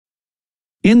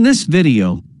In this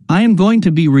video, I am going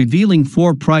to be revealing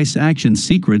 4 price action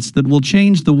secrets that will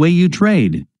change the way you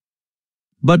trade.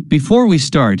 But before we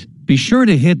start, be sure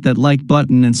to hit that like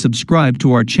button and subscribe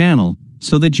to our channel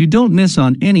so that you don't miss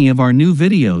on any of our new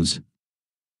videos.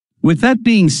 With that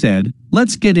being said,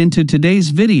 let's get into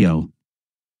today's video.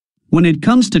 When it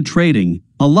comes to trading,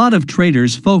 a lot of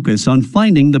traders focus on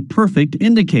finding the perfect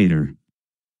indicator.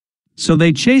 So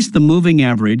they chase the moving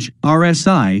average,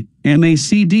 RSI,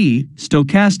 MACD,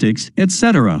 stochastics,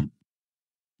 etc.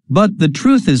 But the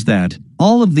truth is that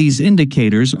all of these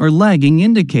indicators are lagging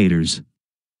indicators.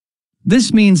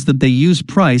 This means that they use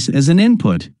price as an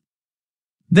input.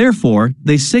 Therefore,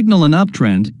 they signal an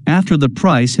uptrend after the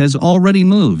price has already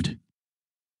moved.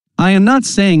 I am not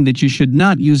saying that you should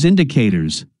not use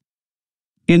indicators.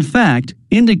 In fact,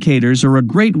 indicators are a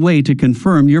great way to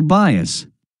confirm your bias.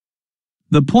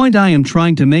 The point I am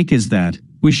trying to make is that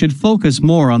we should focus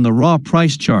more on the raw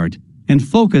price chart and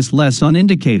focus less on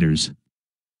indicators.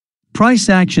 Price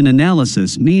action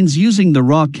analysis means using the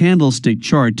raw candlestick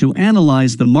chart to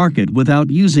analyze the market without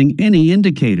using any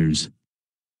indicators.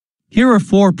 Here are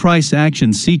 4 price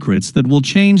action secrets that will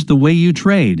change the way you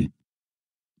trade.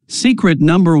 Secret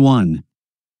number 1.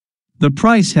 The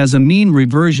price has a mean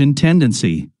reversion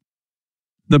tendency.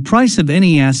 The price of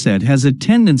any asset has a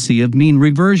tendency of mean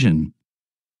reversion.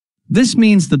 This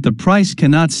means that the price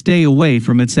cannot stay away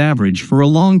from its average for a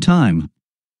long time.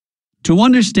 To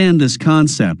understand this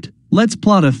concept, let's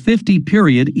plot a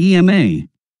 50-period EMA.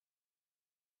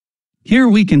 Here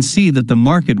we can see that the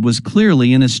market was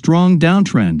clearly in a strong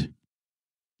downtrend.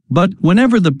 But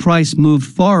whenever the price moved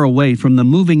far away from the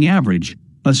moving average,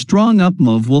 a strong up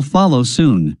move will follow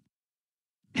soon.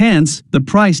 Hence, the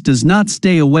price does not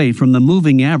stay away from the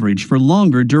moving average for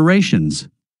longer durations.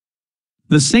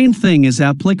 The same thing is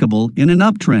applicable in an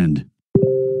uptrend.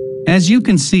 As you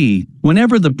can see,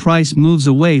 whenever the price moves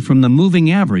away from the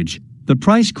moving average, the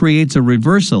price creates a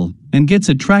reversal and gets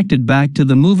attracted back to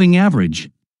the moving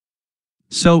average.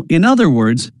 So, in other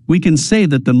words, we can say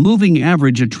that the moving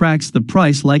average attracts the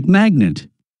price like magnet.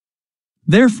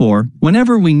 Therefore,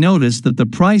 whenever we notice that the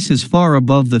price is far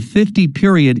above the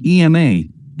 50-period EMA,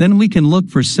 then we can look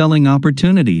for selling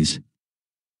opportunities.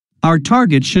 Our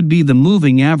target should be the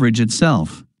moving average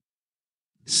itself.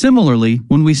 Similarly,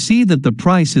 when we see that the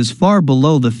price is far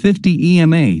below the 50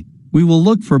 EMA, we will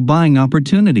look for buying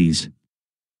opportunities.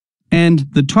 And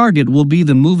the target will be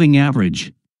the moving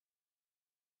average.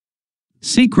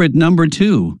 Secret number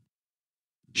 2.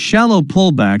 Shallow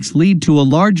pullbacks lead to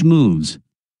large moves.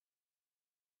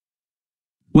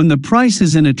 When the price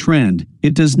is in a trend,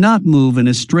 it does not move in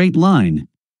a straight line.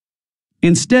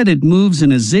 Instead, it moves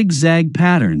in a zigzag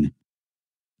pattern.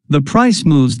 The price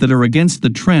moves that are against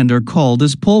the trend are called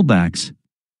as pullbacks.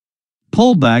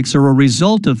 Pullbacks are a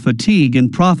result of fatigue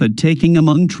and profit-taking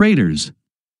among traders.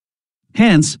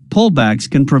 Hence, pullbacks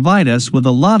can provide us with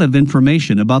a lot of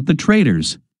information about the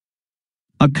traders.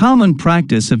 A common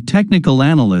practice of technical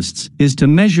analysts is to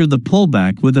measure the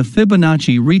pullback with a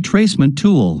Fibonacci retracement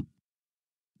tool.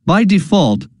 By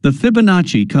default, the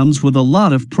Fibonacci comes with a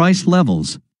lot of price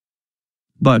levels.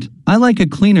 But I like a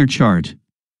cleaner chart.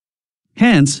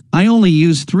 Hence, I only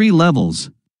use 3 levels: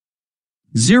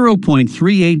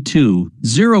 0.382,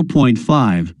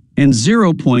 0.5, and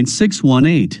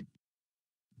 0.618.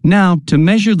 Now, to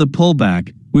measure the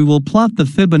pullback, we will plot the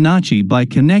Fibonacci by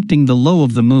connecting the low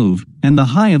of the move and the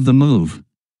high of the move.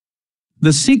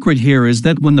 The secret here is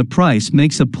that when the price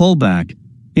makes a pullback,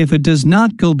 if it does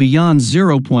not go beyond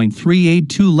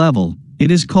 0.382 level, it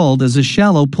is called as a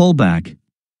shallow pullback.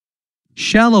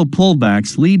 Shallow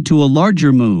pullbacks lead to a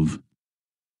larger move.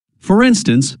 For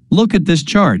instance, look at this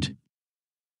chart.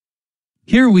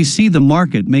 Here we see the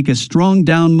market make a strong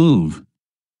down move.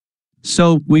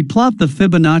 So, we plot the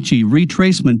Fibonacci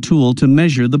retracement tool to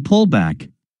measure the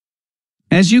pullback.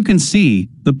 As you can see,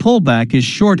 the pullback is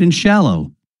short and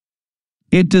shallow.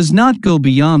 It does not go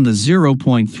beyond the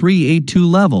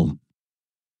 0.382 level.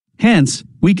 Hence,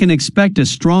 we can expect a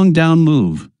strong down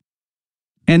move.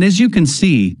 And as you can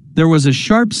see, there was a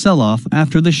sharp sell-off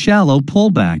after the shallow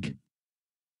pullback.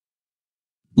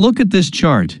 Look at this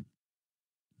chart.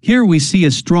 Here we see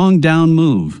a strong down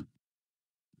move.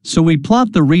 So we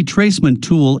plot the retracement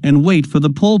tool and wait for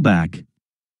the pullback.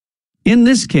 In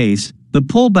this case, the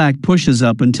pullback pushes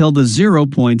up until the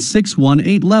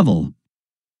 0.618 level.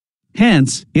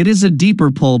 Hence, it is a deeper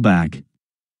pullback.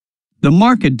 The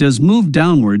market does move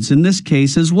downwards in this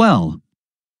case as well.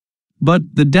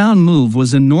 But the down move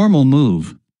was a normal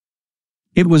move.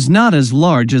 It was not as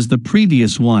large as the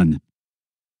previous one.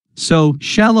 So,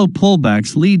 shallow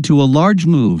pullbacks lead to a large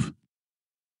move.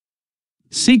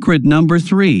 Secret number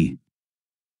 3.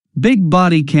 Big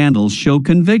body candles show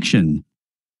conviction.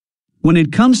 When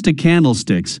it comes to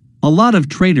candlesticks, a lot of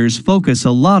traders focus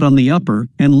a lot on the upper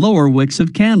and lower wicks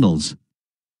of candles.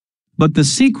 But the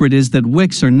secret is that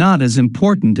wicks are not as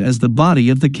important as the body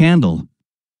of the candle.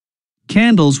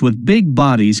 Candles with big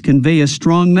bodies convey a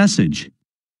strong message.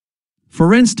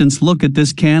 For instance, look at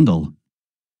this candle.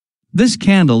 This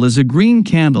candle is a green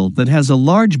candle that has a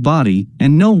large body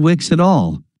and no wicks at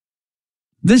all.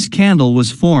 This candle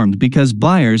was formed because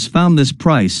buyers found this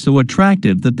price so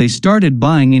attractive that they started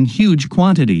buying in huge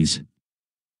quantities.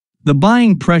 The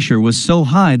buying pressure was so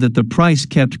high that the price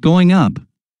kept going up.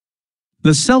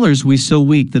 The sellers were so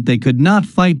weak that they could not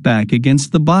fight back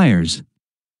against the buyers.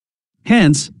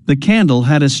 Hence, the candle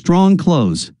had a strong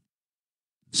close.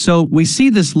 So, we see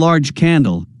this large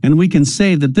candle, and we can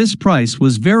say that this price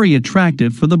was very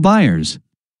attractive for the buyers.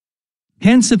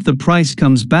 Hence, if the price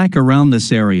comes back around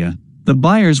this area, the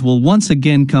buyers will once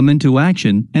again come into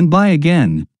action and buy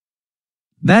again.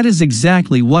 That is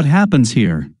exactly what happens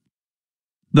here.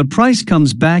 The price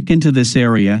comes back into this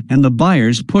area and the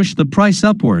buyers push the price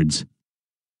upwards.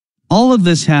 All of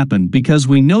this happened because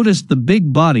we noticed the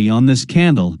big body on this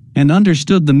candle and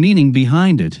understood the meaning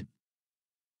behind it.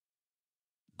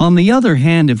 On the other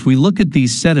hand, if we look at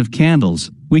these set of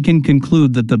candles, we can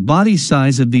conclude that the body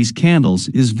size of these candles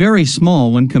is very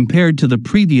small when compared to the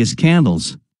previous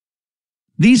candles.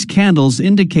 These candles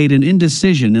indicate an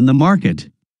indecision in the market.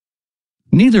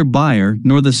 Neither buyer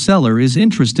nor the seller is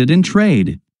interested in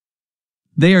trade.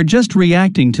 They are just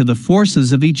reacting to the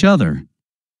forces of each other.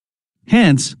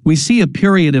 Hence, we see a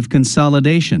period of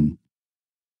consolidation.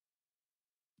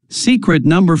 Secret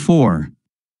number 4.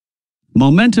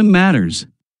 Momentum matters.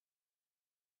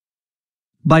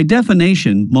 By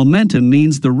definition, momentum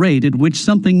means the rate at which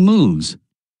something moves.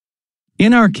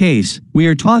 In our case, we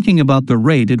are talking about the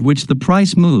rate at which the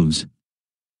price moves.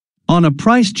 On a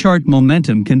price chart,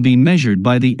 momentum can be measured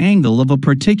by the angle of a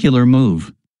particular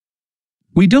move.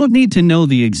 We don't need to know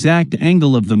the exact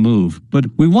angle of the move, but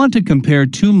we want to compare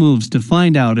two moves to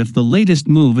find out if the latest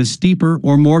move is steeper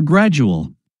or more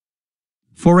gradual.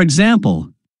 For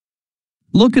example,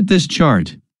 look at this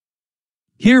chart.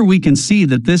 Here we can see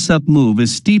that this up move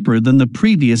is steeper than the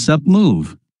previous up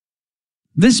move.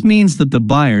 This means that the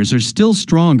buyers are still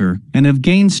stronger and have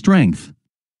gained strength.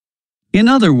 In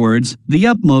other words, the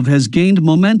up move has gained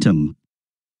momentum.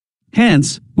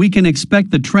 Hence, we can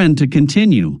expect the trend to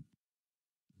continue.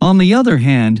 On the other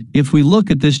hand, if we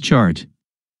look at this chart,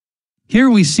 here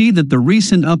we see that the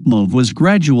recent up move was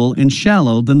gradual and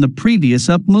shallow than the previous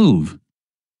up move.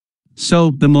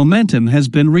 So, the momentum has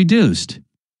been reduced.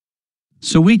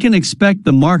 So we can expect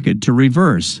the market to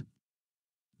reverse.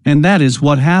 And that is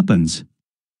what happens.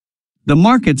 The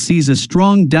market sees a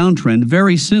strong downtrend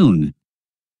very soon.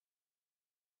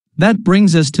 That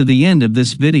brings us to the end of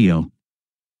this video.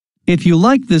 If you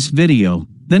like this video,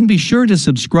 then be sure to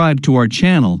subscribe to our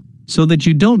channel so that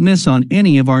you don't miss on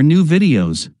any of our new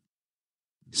videos.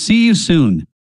 See you soon.